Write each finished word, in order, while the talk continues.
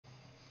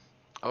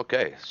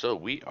Okay, so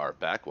we are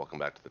back. Welcome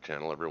back to the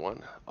channel,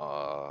 everyone.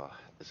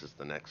 This is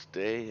the next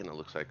day, and it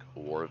looks like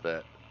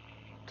Warvet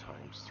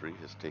times 3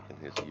 has taken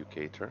his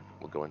UK turn.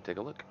 We'll go and take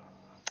a look.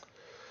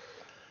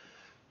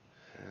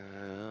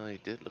 He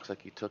did. Looks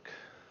like he took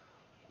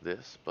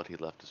this, but he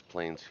left his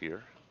planes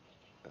here.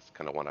 That's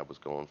kind of what I was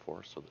going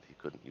for, so that he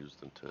couldn't use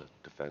them to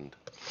defend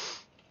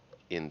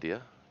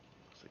India.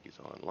 Looks like he's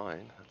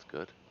online. That's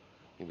good.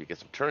 Maybe get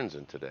some turns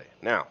in today.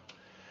 Now,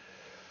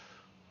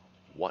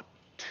 what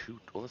two?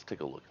 Well, let's take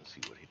a look and see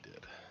what he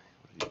did.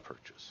 What did he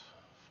purchase?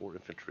 4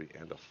 infantry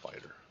and a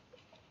fighter.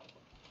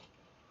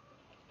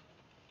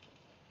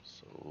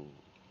 So,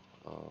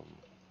 um,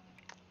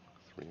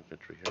 3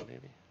 infantry here,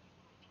 maybe?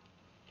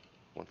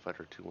 1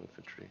 fighter, 2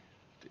 infantry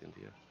to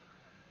India.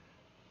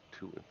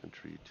 2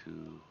 infantry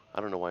to.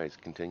 I don't know why he's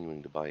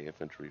continuing to buy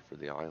infantry for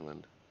the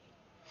island.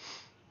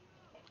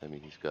 I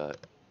mean, he's got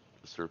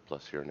a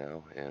surplus here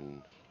now,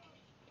 and.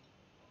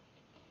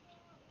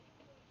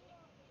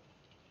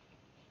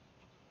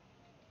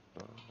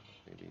 Uh,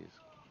 maybe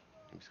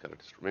he's got a.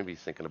 Maybe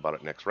he's thinking about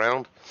it next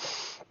round.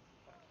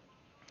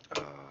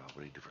 What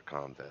do you do for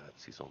combat?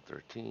 Sea Zone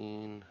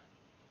 13.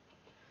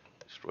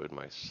 Destroyed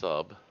my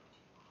sub.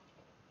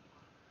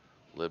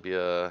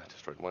 Libya,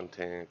 destroyed 1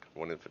 tank,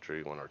 1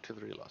 infantry, 1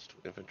 artillery, lost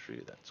 2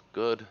 infantry. That's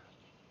good.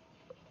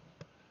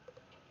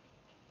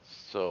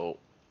 So,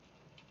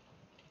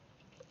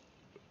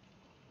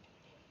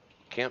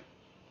 can't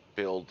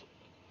build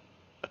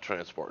a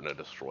transport and a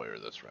destroyer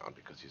this round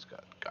because he's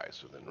got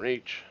guys within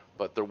reach.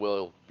 But there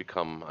will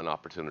become an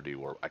opportunity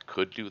where I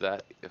could do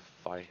that if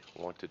I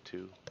wanted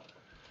to.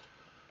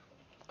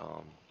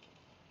 Um,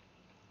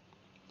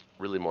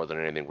 really, more than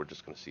anything, we're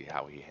just going to see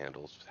how he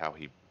handles, how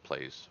he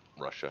plays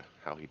Russia,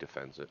 how he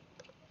defends it.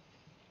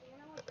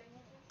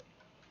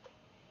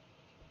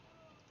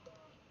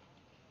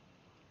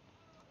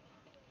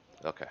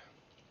 Okay.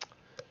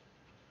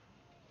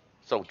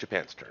 So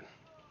Japan's turn.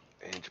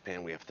 In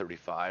Japan, we have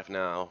 35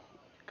 now.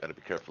 Got to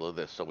be careful of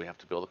this. So we have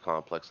to build a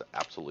complex,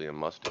 absolutely a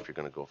must if you're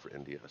going to go for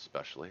India,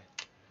 especially.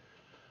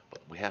 But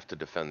we have to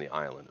defend the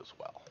island as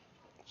well.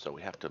 So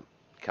we have to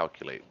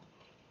calculate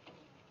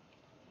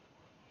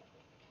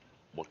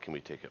what can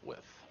we take it with.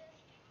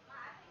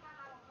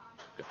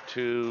 We have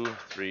 2,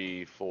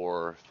 3,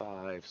 4,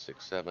 5,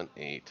 6, 7,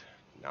 8,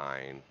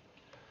 9.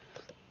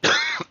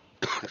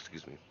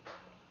 Excuse me.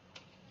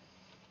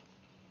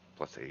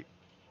 Plus 8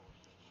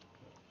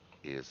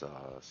 is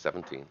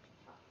 17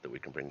 that we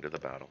can bring to the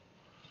battle.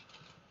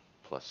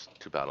 Plus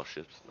 2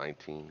 battleships,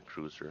 19,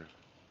 cruiser,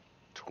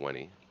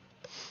 20,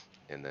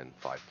 and then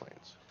 5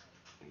 planes.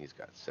 And he's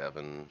got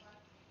 7,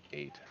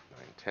 8,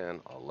 9, 10,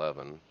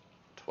 11,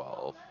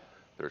 12,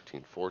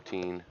 13,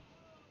 14,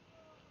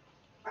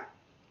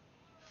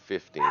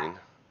 15,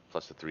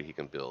 plus the 3 he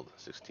can build,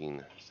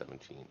 16,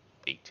 17,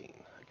 18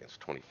 against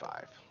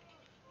 25.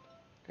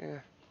 Yeah,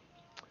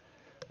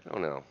 I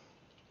don't know.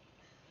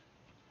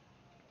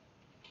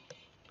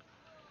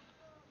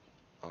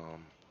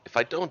 If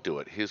I don't do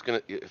it,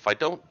 If I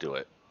don't do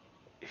it,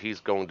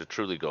 he's going to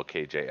truly go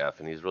KJF,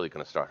 and he's really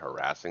going to start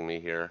harassing me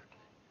here.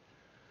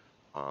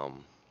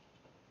 Um,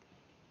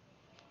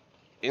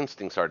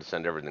 Instincts are to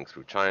send everything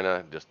through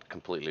China, just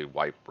completely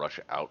wipe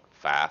Russia out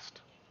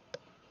fast.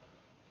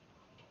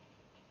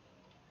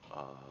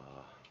 Uh,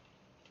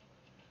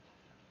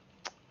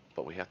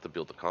 but we have to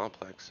build a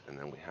complex, and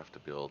then we have to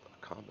build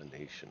a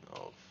combination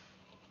of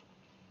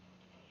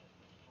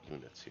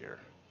units here.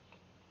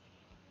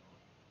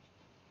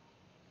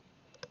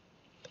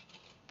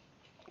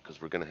 Because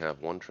we're going to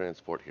have 1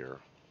 transport here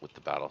with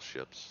the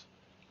battleships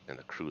and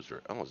a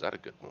cruiser. Oh, is that a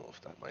good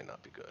move? That might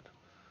not be good.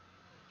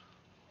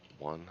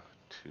 1,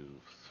 2,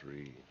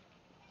 3,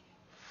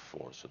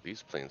 4. So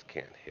these planes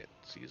can't hit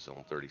Sea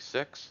Zone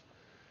 36.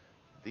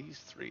 These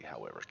 3,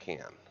 however, can.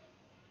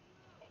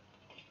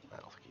 I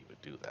don't think he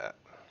would do that.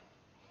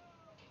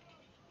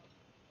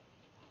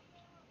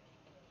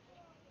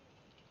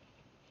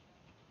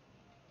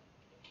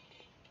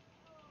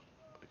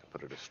 We can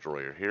put a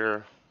destroyer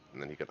here,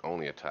 and then he can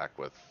only attack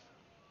with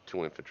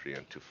 2 infantry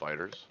and 2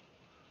 fighters.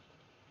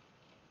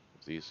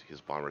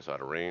 His bombers out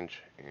of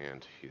range,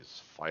 and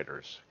his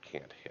fighters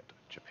can't hit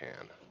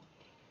Japan.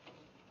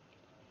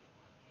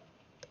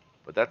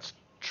 But that's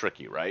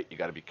tricky, right? You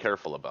got to be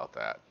careful about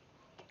that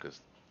because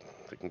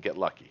they can get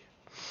lucky.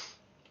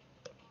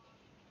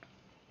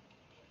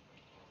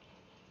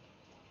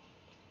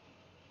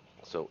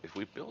 So if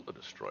we build a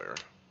destroyer,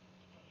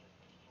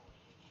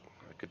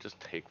 I could just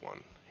take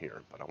one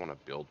here, but I want to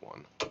build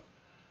one.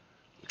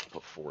 We can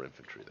put 4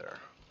 infantry there.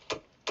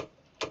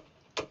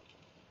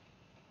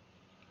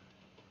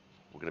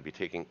 We're going to be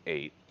taking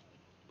 8,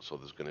 so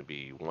there's going to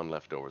be 1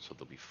 left over, so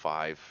there'll be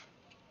 5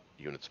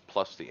 units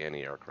plus the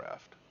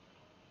anti-aircraft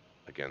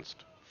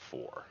against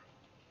 4.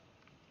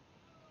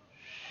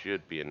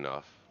 Should be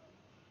enough.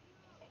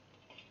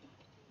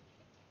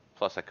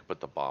 Plus I could put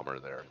the bomber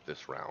there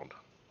this round,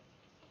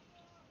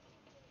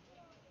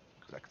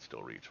 because I could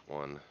still reach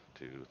 1,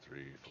 2,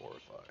 3, 4,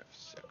 5,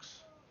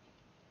 6.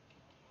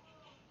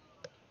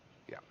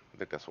 Yeah, I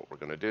think that's what we're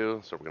going to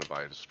do. So we're going to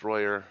buy a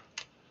destroyer.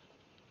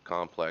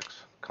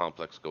 complex.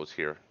 Complex goes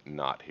here,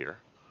 not here.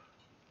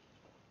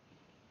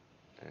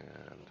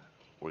 And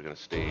we're going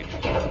to stage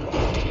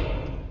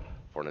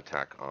for an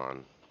attack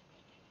on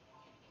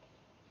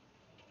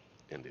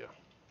India.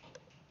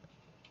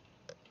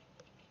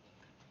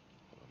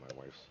 Oh, my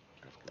wife's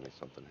asking me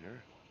something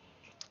here.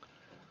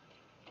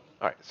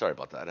 All right, sorry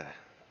about that. I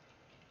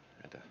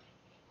had to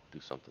do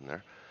something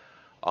there.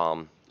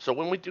 So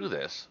when we do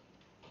this,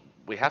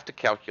 we have to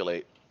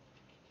calculate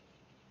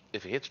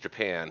if he hits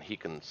Japan, he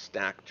can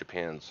stack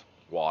Japan's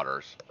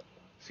waters,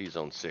 sea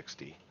zone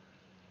 60.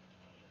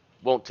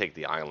 Won't take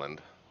the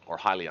island, or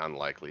highly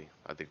unlikely.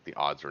 I think the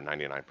odds are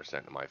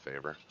 99% in my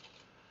favor.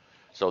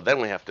 So then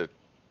we have to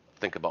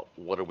think about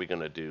what are we going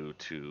to do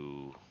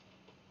to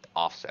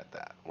offset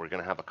that. We're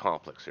going to have a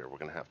complex here. We're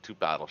going to have 2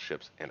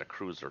 battleships and a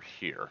cruiser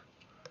here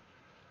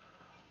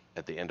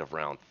at the end of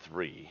round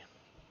 3.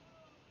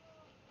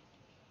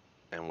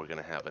 And we're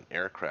going to have an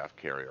aircraft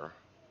carrier.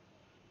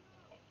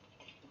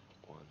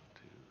 1,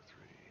 2,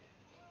 3.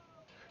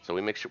 So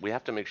we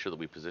have to make sure that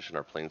we position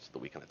our planes so that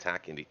we can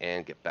attack Indy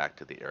and get back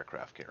to the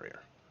aircraft carrier.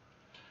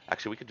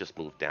 Actually, we could just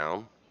move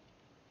down.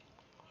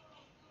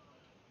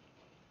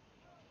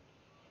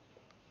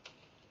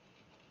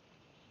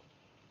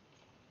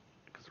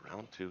 Because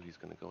round 2, he's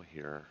going to go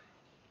here.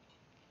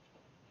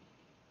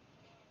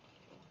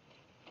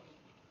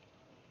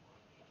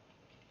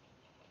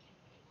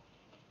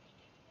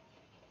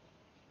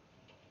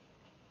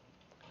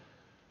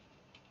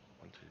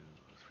 One, 2,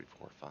 3,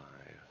 4, 5,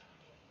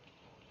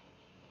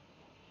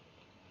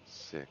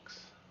 6,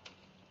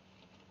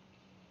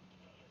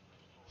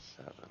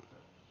 7,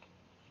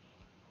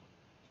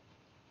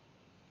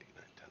 8,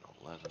 9, 10,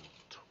 11,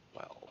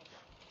 12.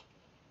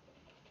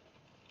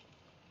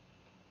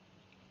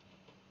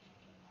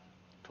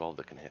 12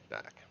 that can hit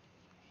back.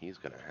 He's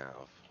going to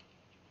have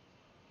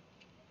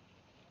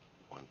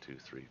 1, 2,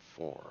 3,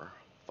 4,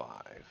 5.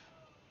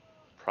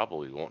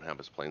 Probably won't have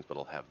his planes, but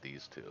he'll have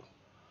these 2.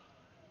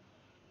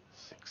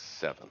 6,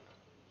 7.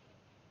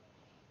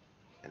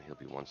 And he'll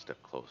be 1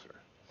 step closer.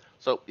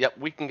 So, yeah,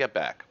 we can get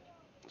back.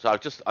 So I'm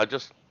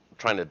just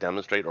trying to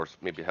demonstrate or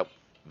maybe help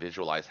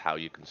visualize how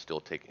you can still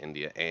take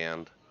India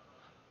and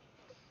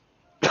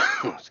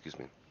excuse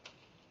me,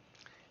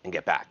 and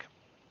get back.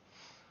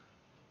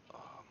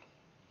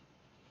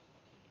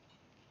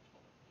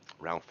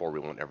 Round 4, we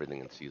want everything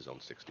in sea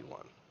zone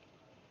 61.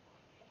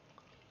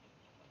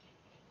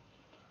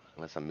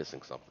 Unless I'm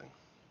missing something,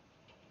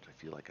 which I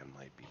feel like I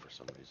might be for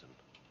some reason.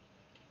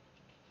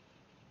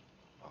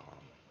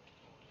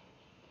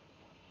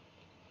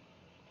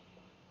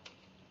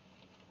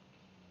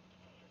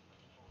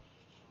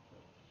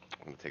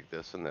 I'm going to take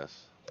this and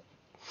this.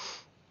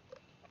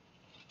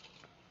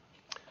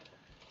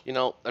 You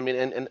know, I mean,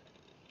 and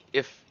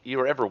if you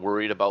were ever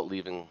worried about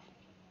leaving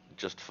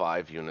just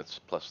 5 units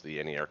plus the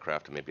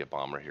anti-aircraft and maybe a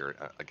bomber here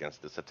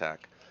against this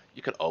attack,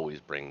 you could always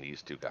bring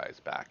these 2 guys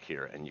back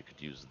here and you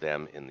could use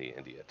them in the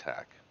India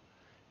attack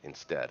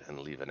instead and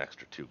leave an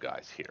extra 2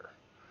 guys here.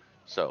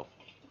 So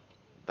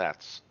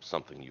that's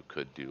something you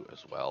could do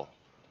as well.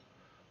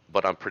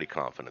 But I'm pretty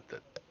confident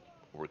that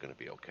we're going to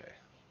be okay.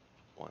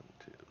 1,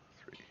 2,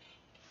 3,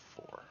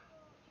 4.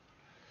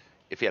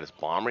 If he had his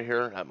bomber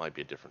here, that might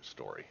be a different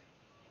story.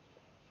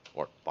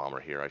 Or bomber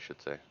here, I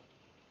should say.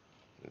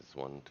 It's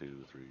 1,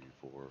 2, 3,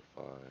 4,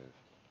 5.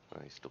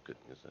 He still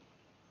couldn't use it.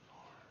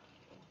 4,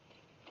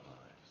 5,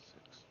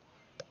 6.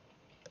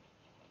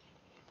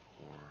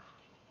 4,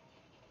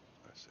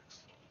 5,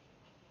 6.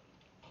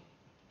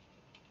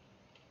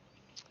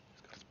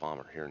 He's got his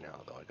bomber here now,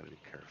 though. I got to be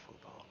careful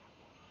about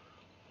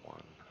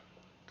 1,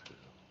 2,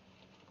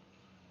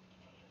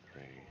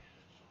 3,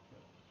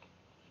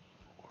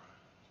 4,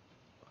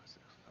 5, 6.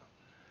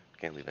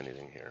 Can't leave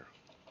anything here.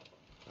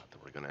 Not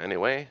that we're gonna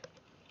anyway.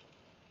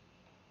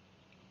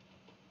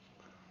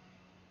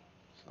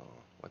 So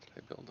what did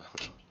I build?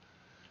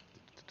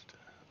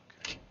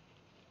 Okay.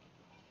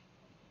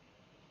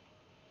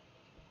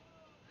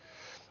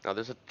 Now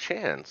there's a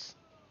chance.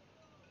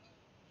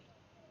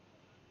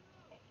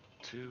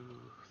 2,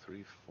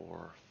 3,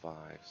 4, 5,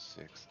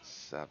 6,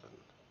 7.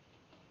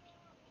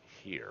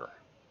 Here.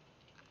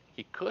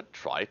 He could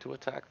try to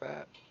attack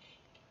that.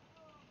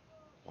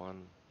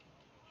 1,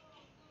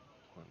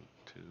 1,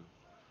 2,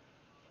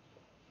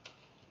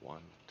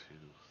 1, 2,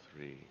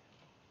 3,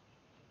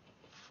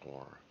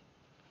 4.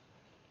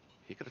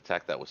 He could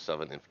attack that with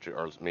 7 infantry,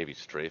 or maybe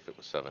strafe it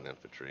with 7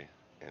 infantry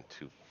and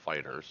 2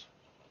 fighters,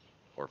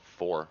 or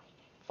 4,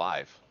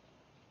 5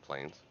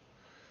 planes.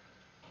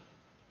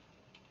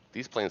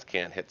 These planes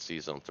can't hit sea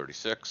zone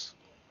 36.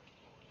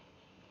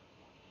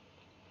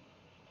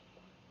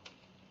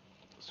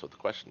 So the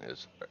question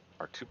is,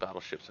 are 2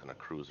 battleships and a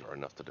cruiser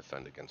enough to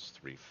defend against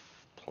 3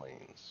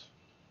 planes?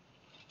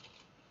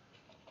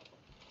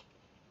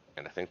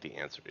 And I think the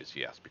answer is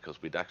yes,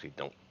 because we actually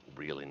don't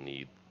really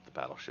need the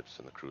battleships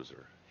and the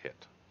cruiser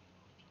hit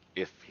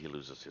if he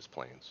loses his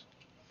planes.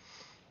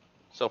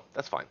 So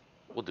that's fine.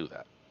 We'll do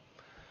that.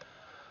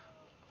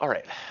 All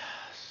right.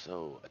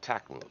 So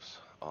attack moves.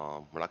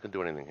 We're not going to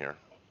do anything here.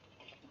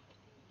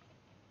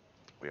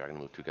 We are going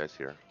to move 2 guys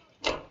here.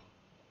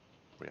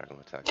 We are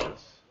going to attack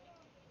this.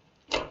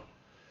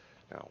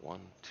 Now, 1,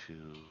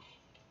 2,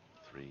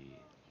 3,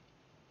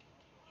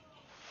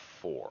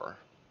 4.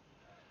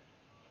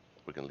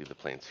 We can leave the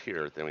planes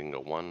here. Then we can go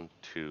 1,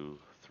 2,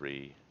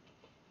 3.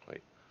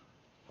 Wait.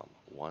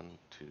 1,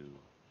 2, 3,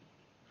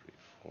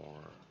 4.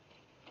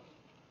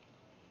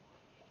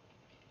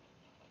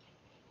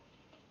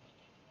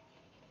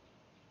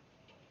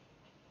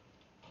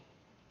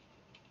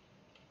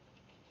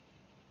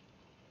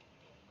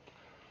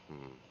 Hmm.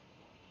 1,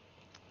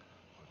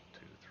 2,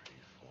 3,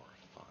 4,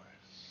 5,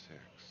 6.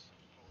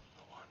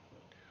 1,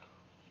 2,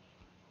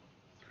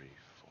 3,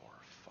 4,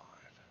 5,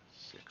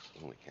 6.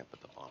 Oh, we can't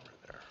put the bomber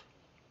there.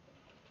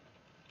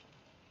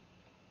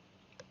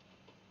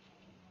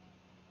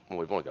 Well,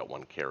 we've only got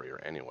one carrier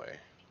anyway.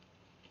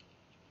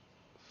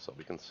 So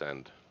we can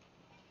send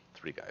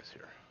 3 guys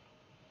here.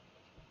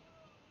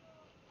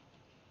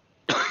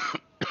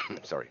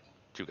 Sorry,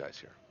 2 guys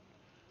here.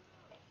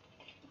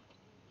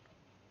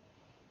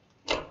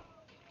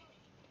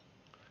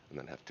 And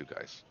then have 2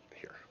 guys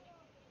here.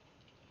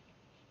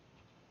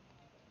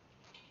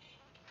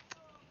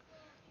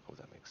 Oh,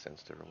 that makes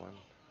sense to everyone.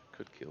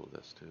 Could kill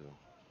this too. 1,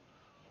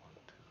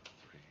 2,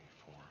 3,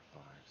 4,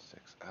 5,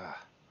 6.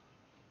 Ah.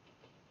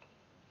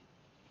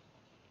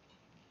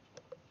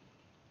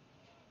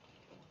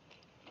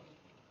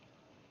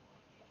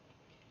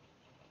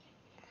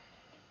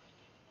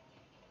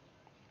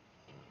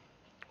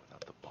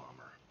 Without the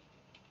bomber.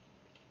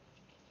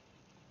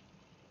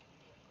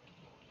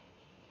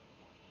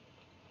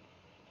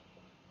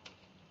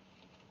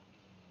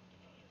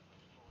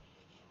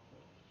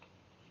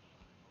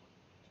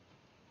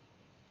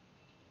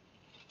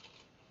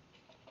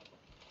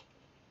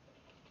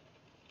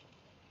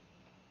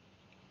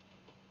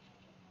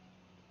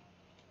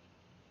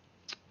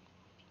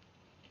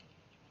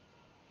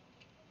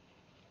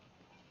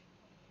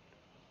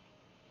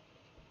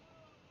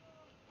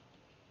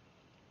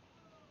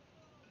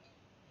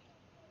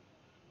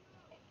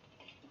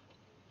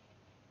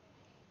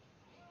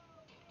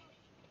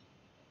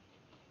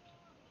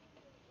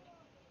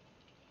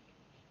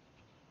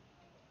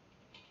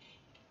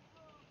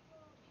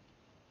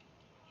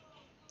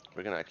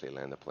 We're going to actually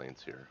land the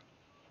planes here.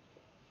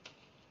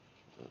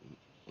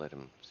 Let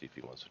him see if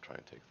he wants to try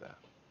and take that.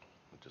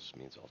 It just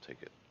means I'll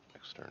take it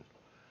next turn.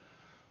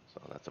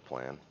 So that's a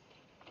plan.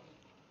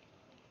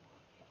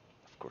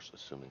 Of course,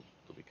 assuming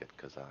that we get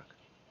Kazakh.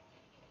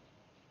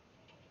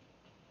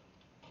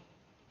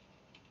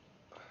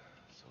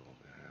 So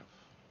we have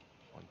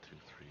 1, 2,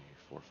 3,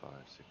 4, 5,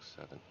 6,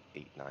 7,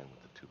 8, 9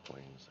 with the 2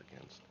 planes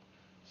against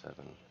 7,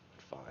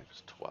 5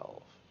 is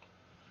 12.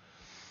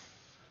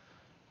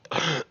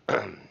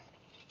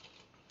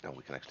 Now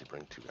we can actually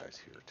bring 2 guys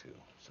here too,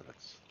 so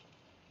that's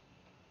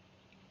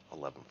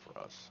 11 for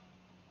us.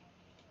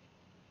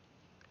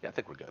 Yeah, I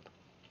think we're good.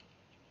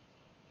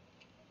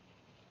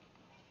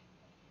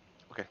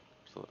 Okay,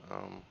 so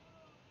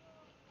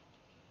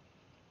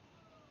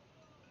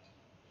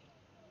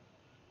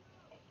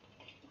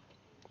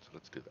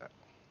let's do that.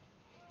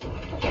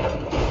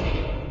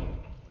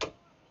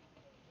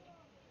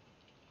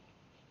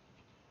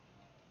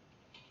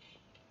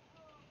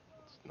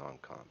 It's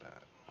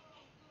non-combat.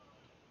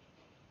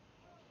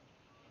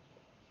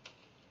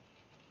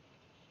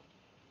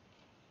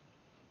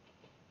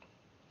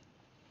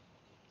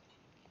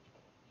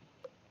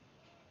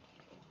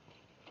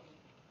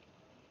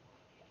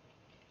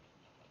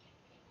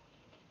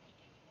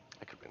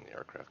 I could bring the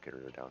aircraft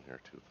carrier down here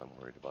too if I'm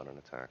worried about an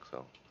attack,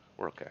 so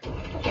we're okay.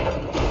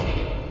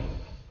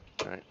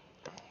 Alright,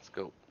 let's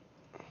go.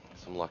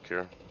 Some luck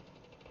here.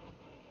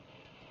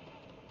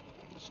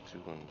 It's 2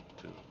 and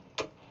 2.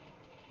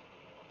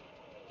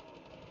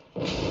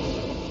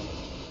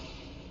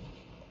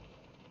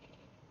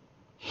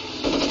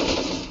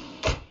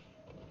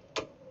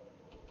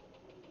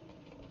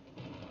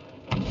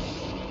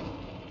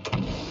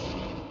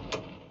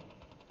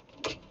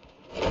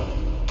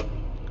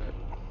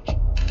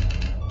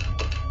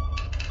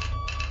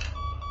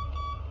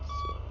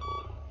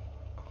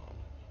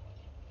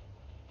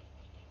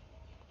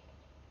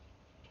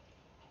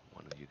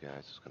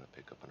 Guys is going to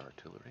pick up an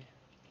artillery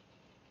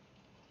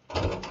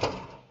and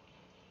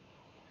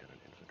an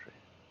infantry.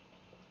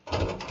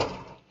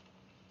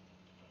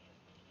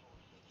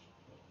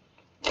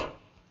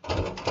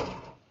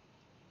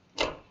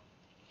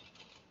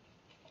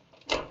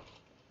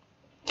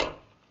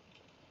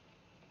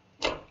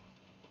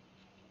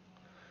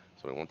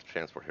 So we want the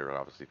transport here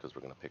obviously because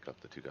we're going to pick up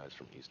the 2 guys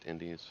from East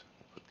Indies.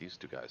 We'll put these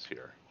 2 guys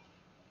here.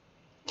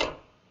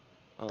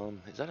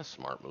 Is that a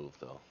smart move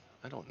though?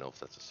 I don't know if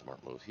that's a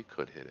smart move. He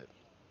could hit it.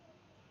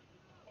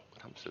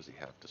 But how much does he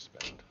have to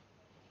spend?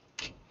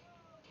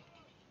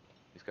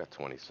 He's got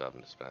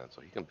 27 to spend, so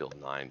he can build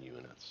 9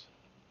 units.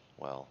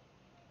 Well,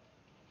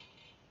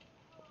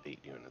 8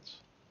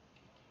 units.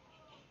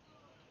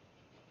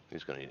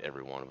 He's going to need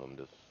every one of them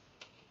to...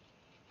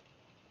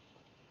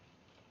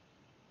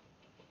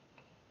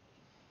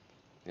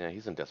 Yeah,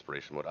 he's in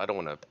desperation mode. I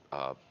don't want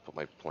to put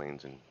my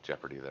planes in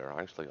jeopardy there.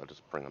 Actually, I'll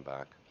just bring them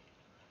back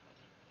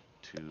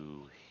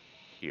to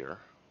here.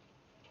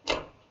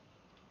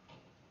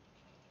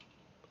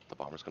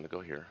 bomber's going to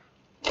go here.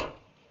 The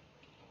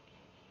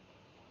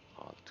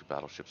two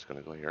battleships are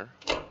going to go here.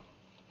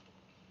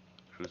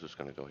 Cruiser's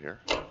going to go here.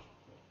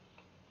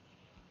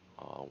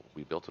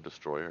 We built a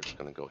destroyer. It's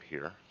going to go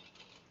here.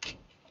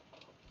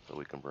 So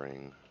we can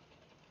bring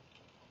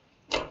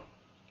these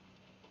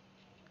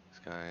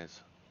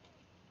guys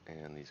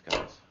and these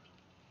guys.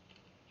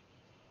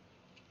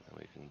 And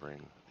we can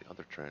bring the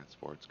other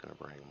transport. It's going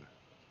to bring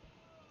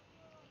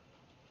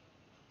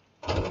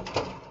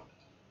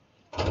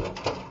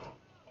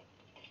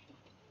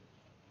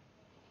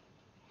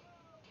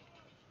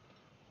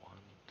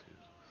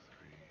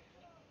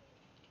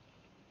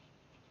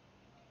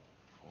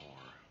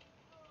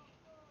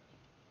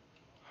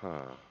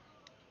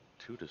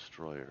two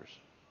destroyers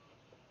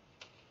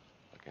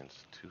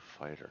against two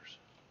fighters.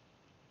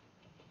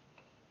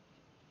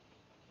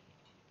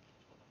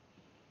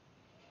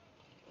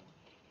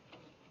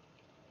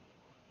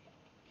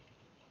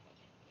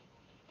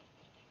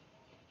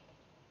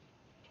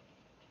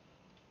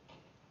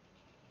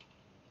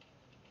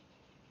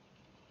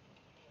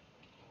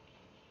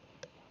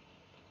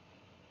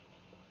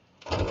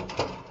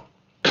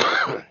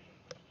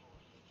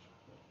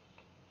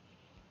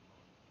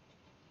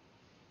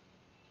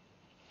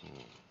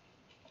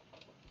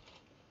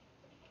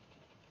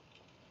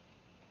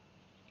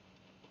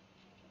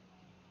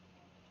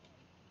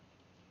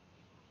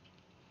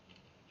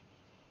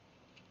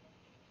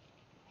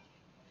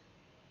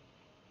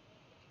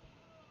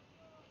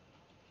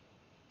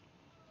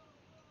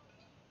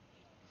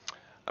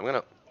 I'm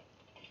gonna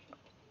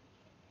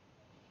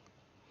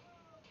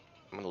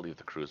leave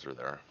the cruiser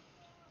there.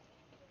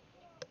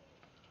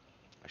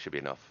 That should be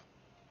enough.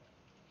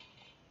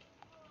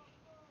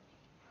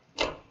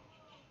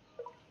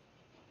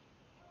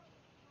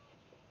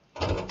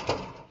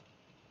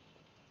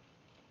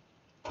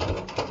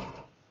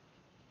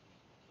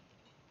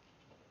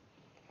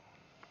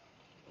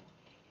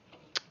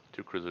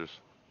 Two cruisers,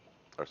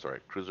 or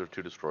sorry, cruiser,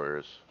 two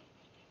destroyers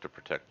to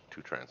protect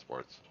two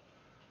transports.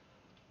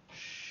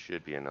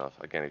 Should be enough.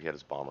 Again, if he had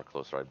his bomber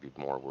closer, I'd be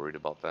more worried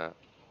about that,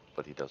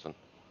 but he doesn't.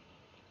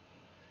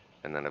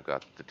 And then I've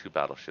got the two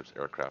battleships,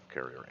 aircraft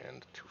carrier,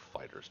 and two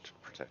fighters to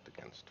protect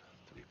against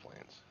three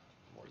planes.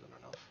 More than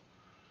enough.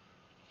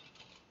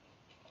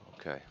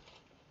 Okay.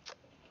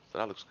 So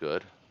that looks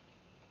good.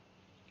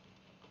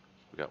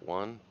 We got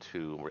 1,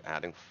 2, we're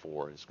adding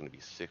 4. It's going to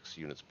be 6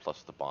 units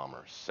plus the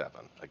bomber,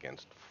 7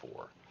 against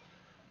 4.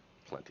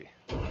 Plenty.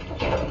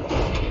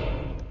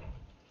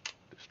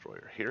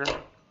 Destroyer here.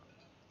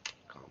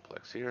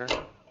 Complex here.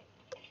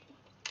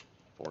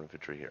 4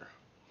 infantry here.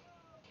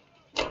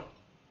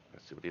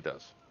 Let's see what he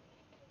does.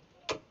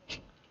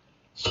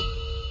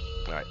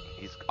 Alright,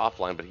 he's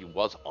offline, but he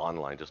was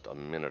online just a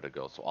minute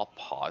ago. So I'll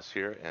pause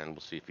here and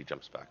we'll see if he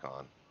jumps back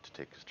on to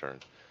take his turn.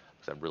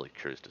 Because I'm really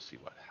curious to see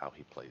how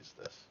he plays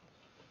this.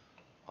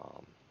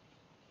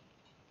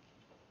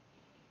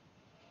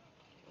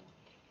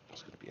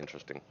 It's going to be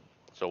interesting.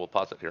 So we'll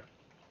pause it here.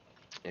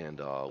 And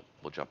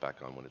we'll jump back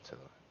on when it's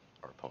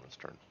our opponent's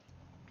turn.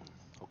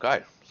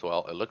 Okay,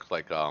 so it looks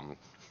like, sorry,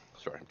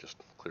 I'm just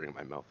clearing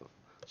my mouth of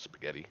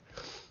spaghetti.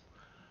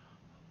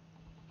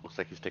 Looks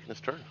like he's taking his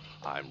turn.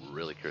 I'm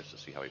really curious to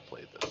see how he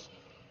played this.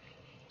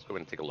 Let's go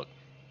ahead and take a look.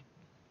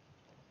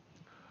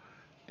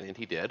 And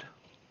he did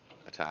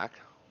attack.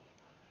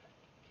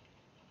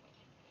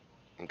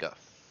 And got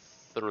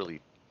thoroughly...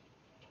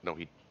 No,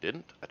 he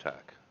didn't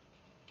attack.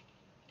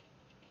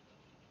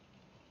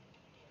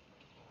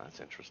 That's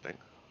interesting.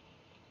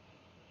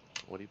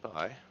 What'd he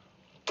buy?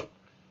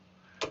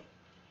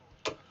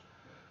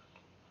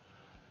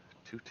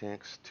 2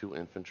 tanks, 2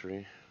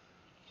 infantry,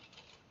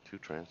 2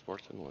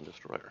 transports, and 1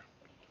 destroyer.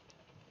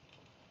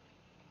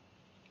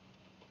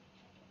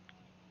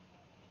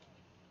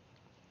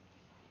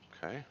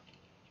 Okay.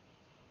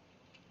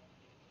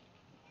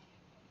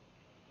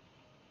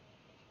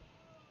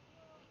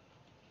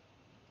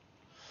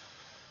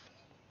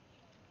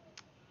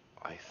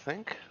 I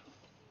think...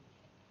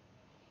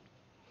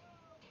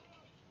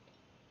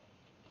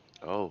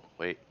 Oh,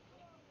 wait.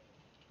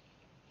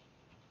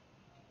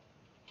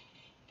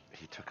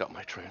 He took out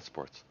my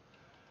transports.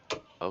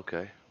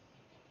 Okay.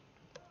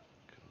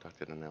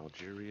 Conducted in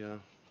Algeria.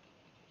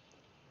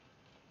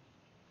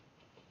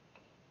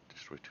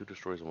 Destroyed 2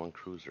 destroyers and 1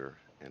 cruiser,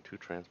 and 2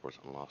 transports,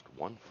 and lost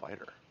 1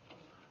 fighter.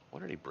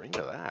 What did he bring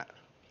to that?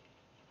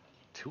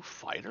 2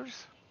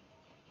 fighters?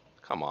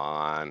 Come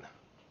on.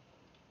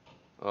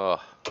 Ugh.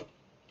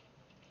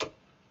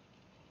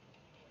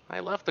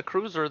 I left the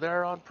cruiser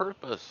there on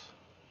purpose.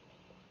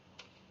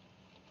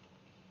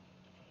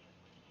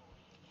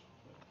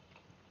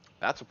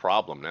 That's a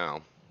problem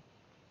now.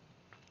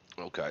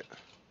 Okay.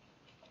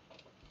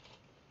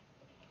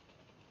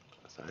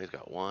 So he's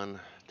got 1,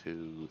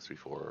 2, 3,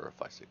 4,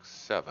 5, 6,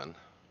 7,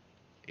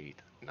 8,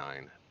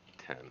 9,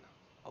 10,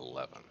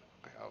 11.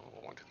 I have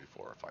 1, 2, 3,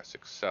 4, 5,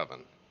 6,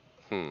 7.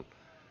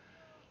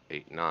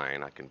 8,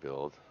 9 I can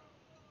build.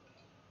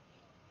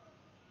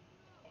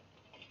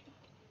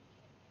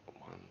 1,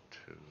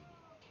 2.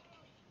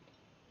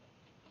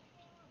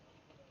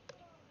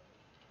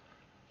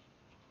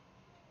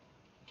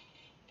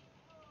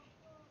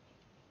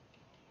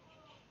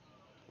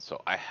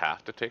 So I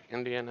have to take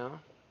India now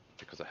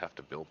because I have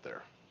to build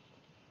there.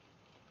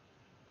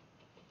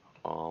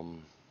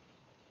 Um,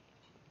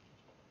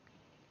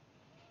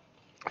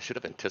 I should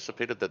have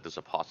anticipated that there's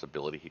a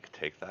possibility he could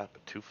take that,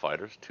 but two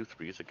fighters, two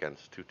threes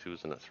against two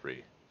twos and a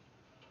three.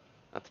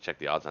 I have to check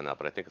the odds on that,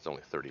 but I think it's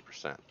only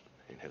 30%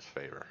 in his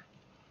favor.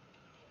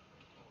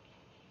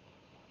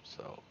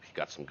 So he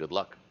got some good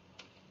luck,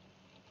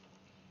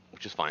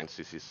 which is fine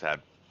since he's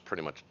had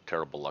pretty much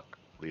terrible luck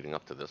leading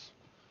up to this.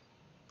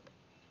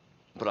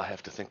 But I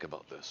have to think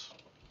about this.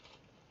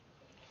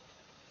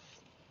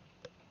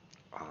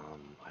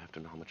 I have to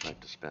know how much I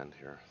have to spend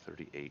here.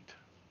 38.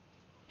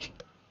 38.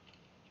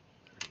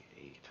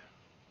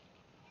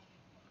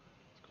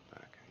 Let's go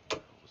back. I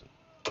wasn't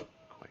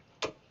quite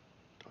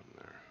done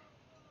there.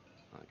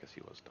 Well, I guess he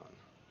was done.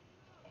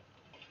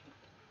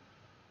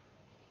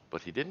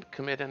 But he didn't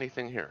commit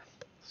anything here.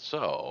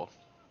 So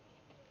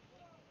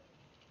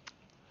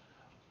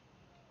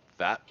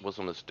that was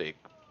a mistake.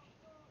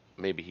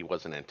 Maybe he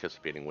wasn't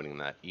anticipating winning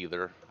that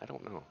either. I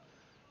don't know.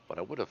 But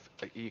I would have.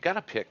 You got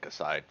to pick a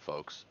side,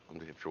 folks.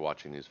 If you're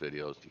watching these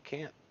videos, you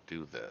can't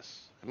do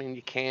this. I mean,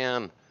 you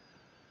can,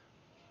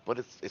 but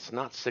it's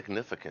not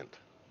significant.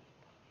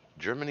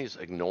 Germany's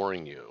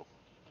ignoring you,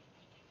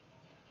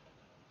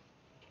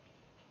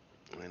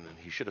 and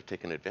he should have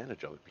taken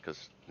advantage of it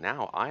because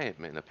now I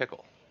am in a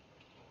pickle.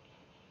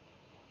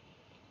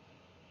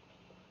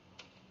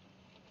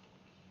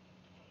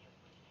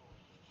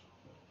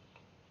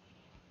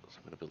 So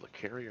I'm going to build a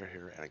carrier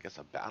here, and I guess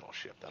a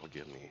battleship. That'll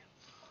give me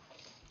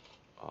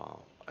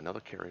another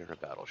carrier and a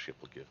battleship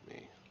will give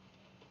me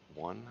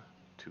 1,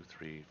 2,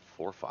 3,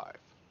 4, 5,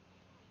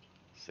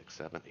 6,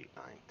 7, 8,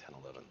 9, 10,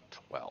 11,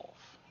 12.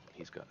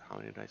 He's got, how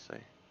many did I say?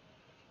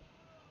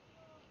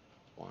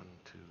 1,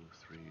 2,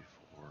 3,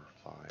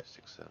 4, 5,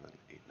 6, 7,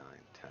 8, 9,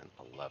 10,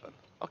 11.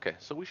 Okay,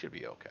 so we should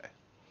be okay.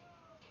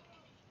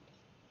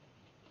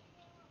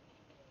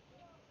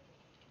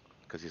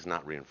 Because he's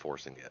not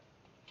reinforcing it.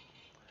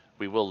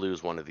 We will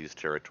lose one of these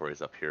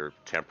territories up here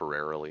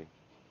temporarily.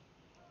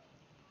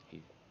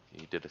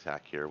 He did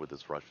attack here with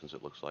his Russians,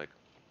 it looks like.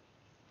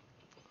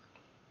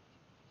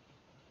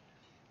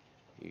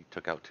 He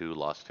took out 2,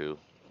 lost 2.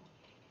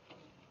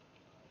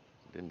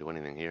 Didn't do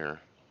anything here.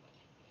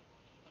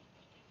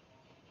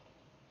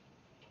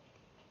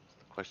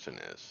 The question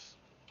is,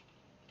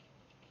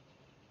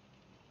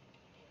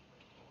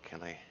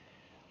 can I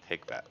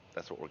take that?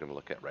 That's what we're going to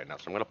look at right now.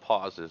 So I'm going to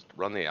pause this,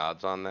 run the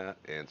odds on that,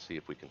 and see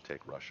if we can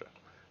take Russia.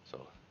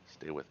 So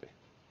stay with me.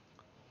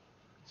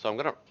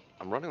 So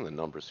I'm running the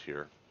numbers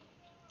here.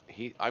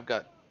 I've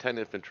got 10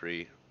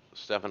 infantry,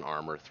 7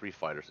 armor, 3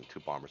 fighters, and 2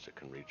 bombers that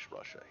can reach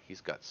Russia.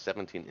 He's got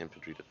 17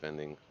 infantry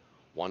defending,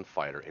 1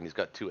 fighter, and he's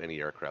got 2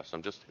 anti-aircraft. So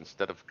I'm just,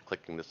 instead of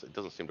clicking this, it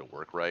doesn't seem to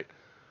work right.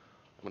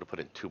 I'm going to put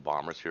in 2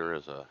 bombers here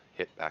as a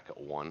hit back at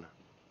 1.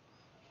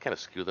 Kind of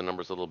skew the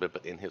numbers a little bit,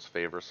 but in his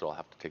favor, so I'll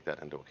have to take that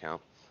into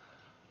account.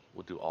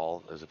 We'll do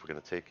all as if we're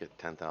going to take it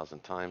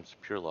 10,000 times.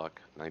 Pure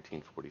luck,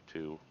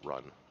 1942,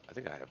 run. I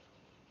think I have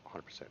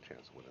 100%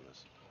 chance of winning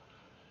this.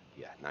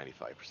 Yeah,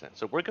 95%.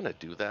 So we're going to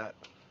do that.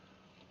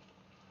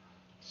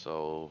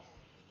 So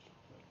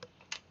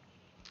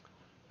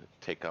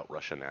take out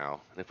Russia now.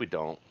 And if we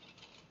don't,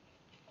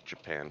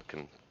 Japan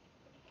can,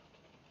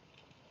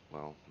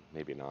 well,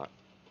 maybe not.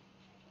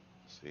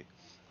 Let's see.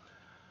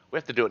 We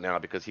have to do it now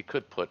because he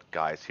could put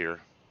guys here,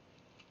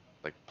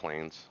 like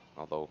planes,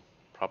 although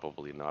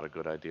probably not a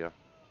good idea.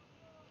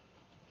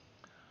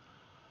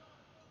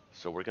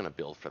 So we're going to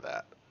build for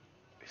that.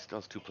 He still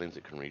has 2 planes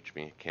that can reach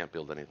me. Can't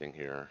build anything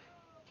here.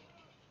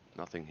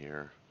 Nothing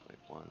here. Wait,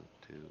 1,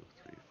 2,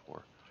 3,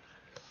 4.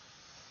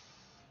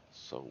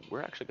 So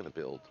we're actually going to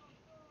build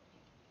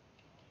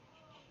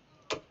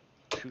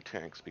 2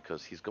 tanks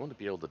because he's going to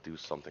be able to do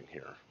something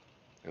here.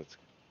 And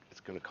it's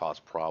going to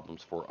cause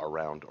problems for a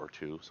round or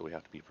 2, so we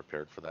have to be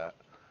prepared for that.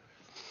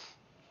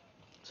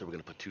 So we're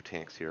going to put 2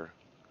 tanks here.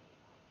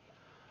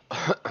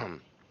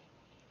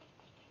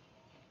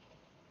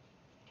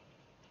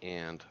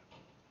 And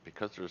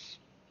because there's,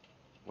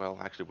 well,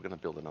 actually we're going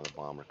to build another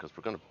bomber because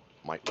we're going to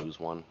might lose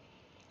one.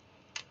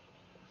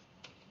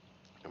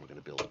 And we're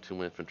going to build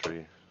 2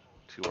 infantry,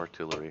 2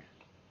 artillery,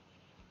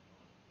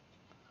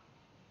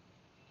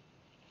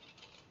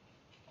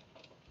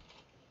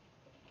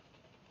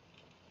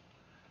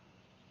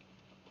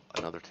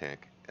 another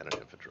tank, and an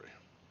infantry.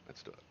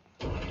 Let's do it.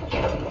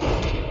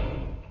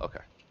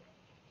 Okay.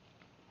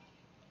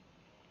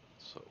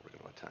 So we're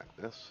going to attack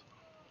this.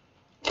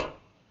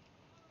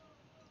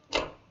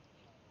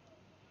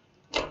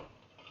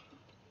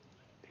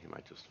 He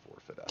might just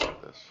forfeit after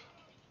this.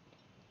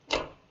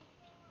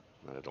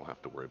 Then I don't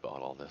have to worry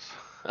about all this.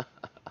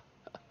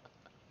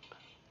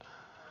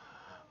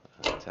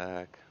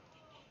 Attack.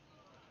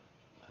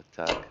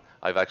 Attack.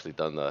 I've actually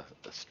done the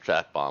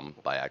strat bomb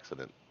by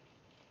accident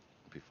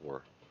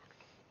before.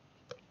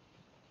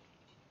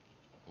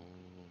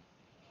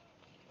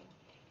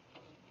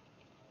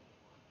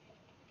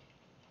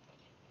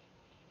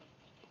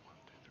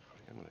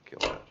 I'm going to kill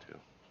that too.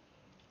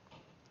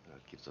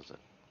 That gives us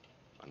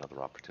another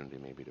another opportunity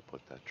maybe to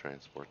put that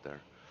transport there.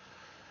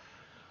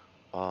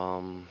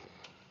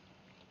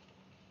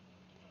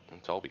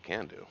 That's all we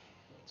can do.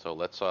 So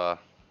let's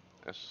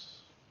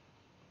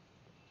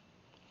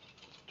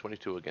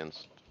 22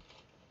 against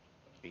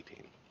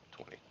 18,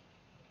 20.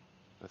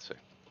 Let's see.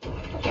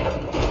 Let's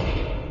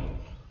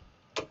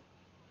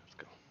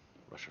go.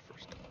 Russia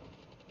first.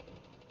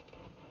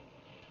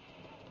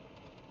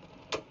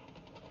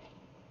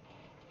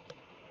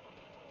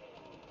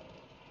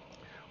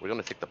 We're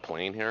going to take the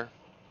plane here.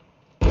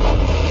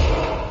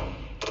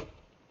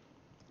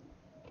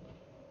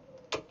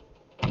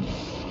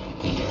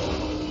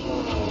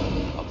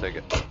 I'll take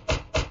it.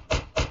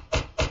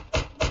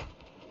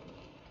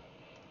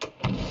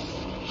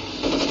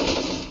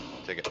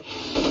 Take it.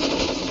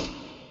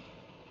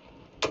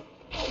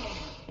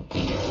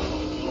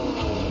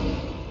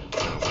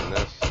 And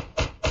this.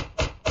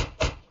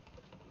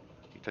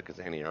 He took his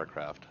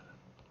anti-aircraft.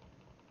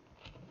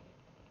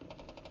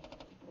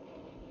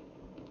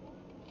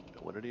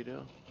 What did he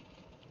do?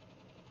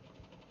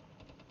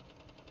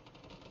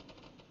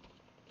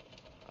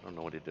 I don't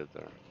know what he did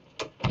there.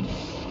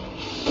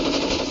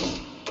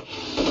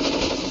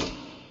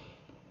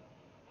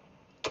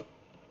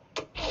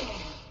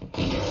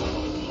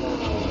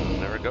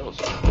 And there it goes.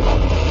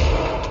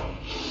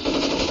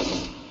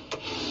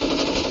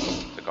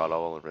 Took out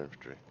all of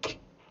infantry.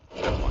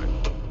 That's fine.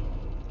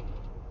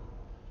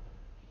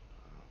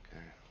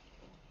 Okay.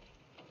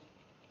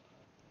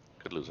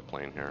 Could lose a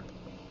plane here.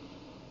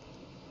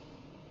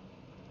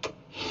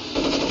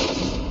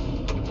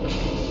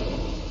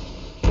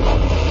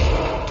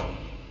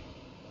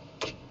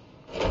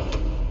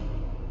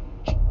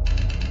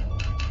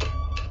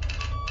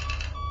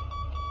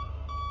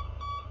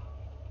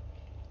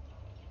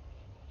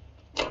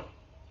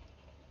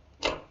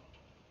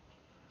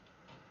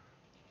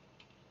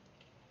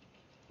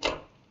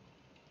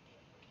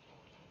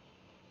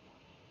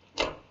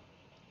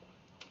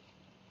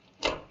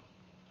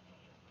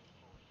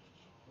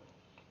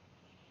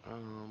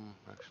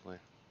 Actually,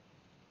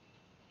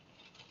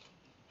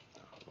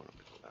 no, I want to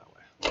go that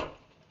way.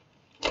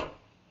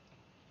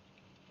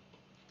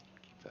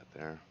 Keep that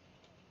there.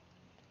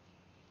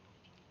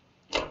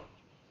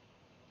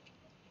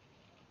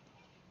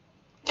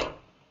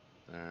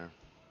 There.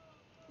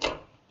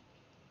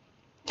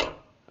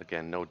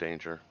 Again, no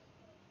danger.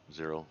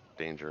 Zero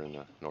danger in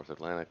the North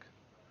Atlantic.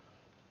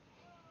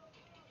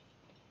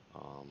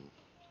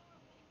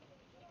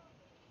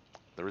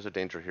 There is a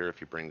danger here if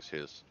he brings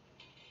his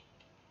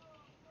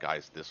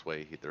guys this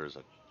way. There is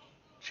a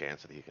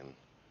chance that he can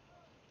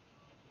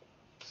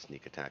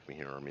sneak attack me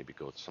here, or maybe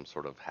go with some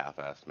sort of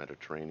half-assed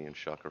Mediterranean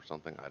shuck or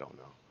something. I don't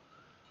know.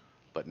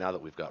 But now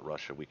that we've got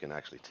Russia, we can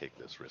actually take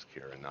this risk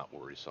here and not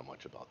worry so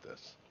much about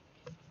this.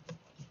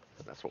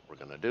 That's what we're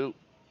going to do.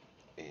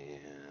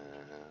 And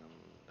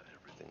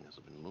everything has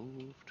been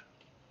moved.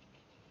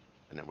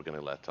 And then we're going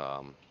to let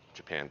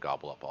Japan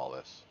gobble up all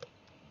this.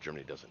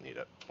 Germany doesn't need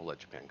it. We'll let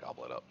Japan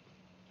gobble it up.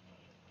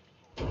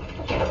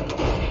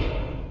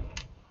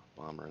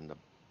 Bomber in the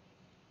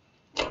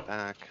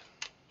back.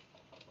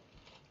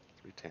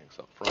 3 tanks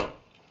up front.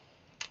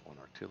 1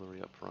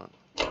 artillery up front.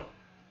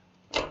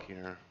 Back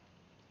here.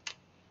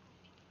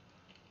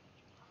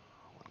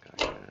 1 guy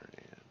here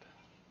and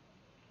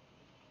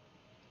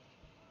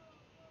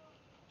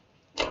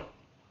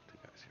 2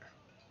 guys here.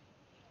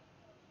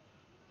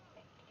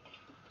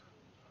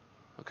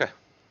 Okay.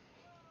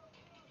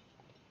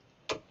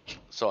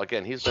 So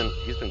again, he's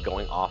been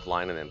going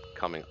offline and then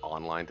coming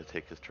online to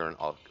take his turn.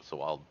 I'll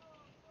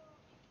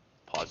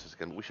pause this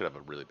again. We should have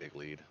a really big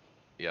lead.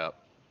 Yep,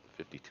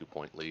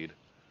 52-point lead.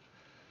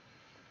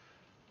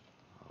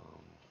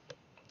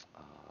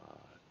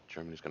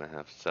 Germany's going to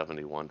have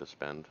 71 to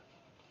spend.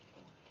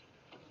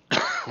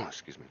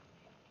 Excuse me.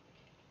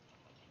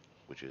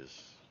 Which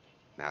is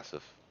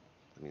massive.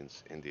 That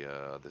means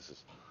India. This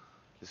is.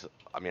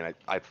 I mean,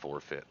 I'd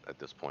forfeit at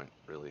this point,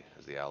 really,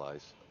 as the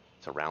Allies.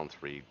 It's a round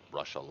 3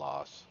 Russia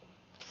loss,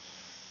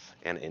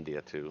 and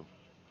India too,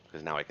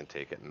 because now I can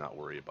take it and not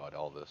worry about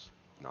all this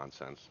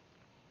nonsense.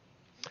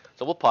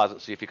 So we'll pause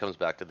it, see if he comes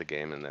back to the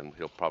game, and then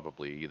he'll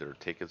probably either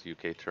take his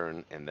UK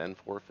turn and then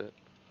forfeit,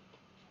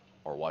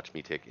 or watch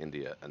me take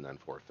India and then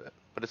forfeit.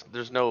 But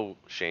there's no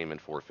shame in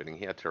forfeiting.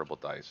 He had terrible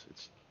dice.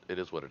 It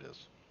is what it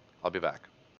is. I'll be back.